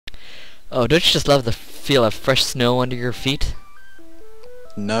Oh, don't you just love the feel of fresh snow under your feet?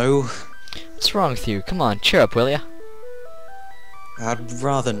 No, What's wrong with you? Come on, cheer up, will ya? I'd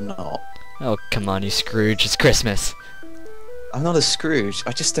rather not. Oh, come on, you Scrooge. It's Christmas. I'm not a Scrooge,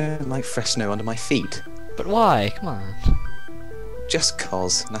 I just don't like fresh snow under my feet. But why? Come on. Just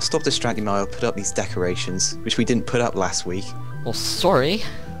cause. Now stop distracting me, I'll put up these decorations, which we didn't put up last week. Well, sorry.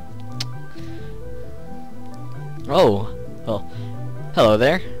 Oh, well, hello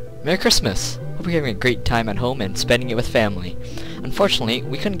there. Merry Christmas. Hope you're having a great time at home and spending it with family. Unfortunately,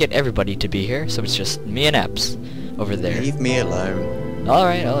 we couldn't get everybody to be here, so it's just me and Epps over there. Leave me alone.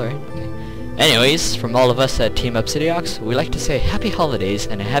 Alright, alright. Okay. Anyways, from all of us at TeamObsidiox, we'd like to say Happy Holidays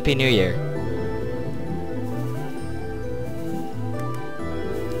and a Happy New Year.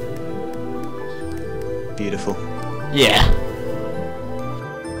 Beautiful. Yeah.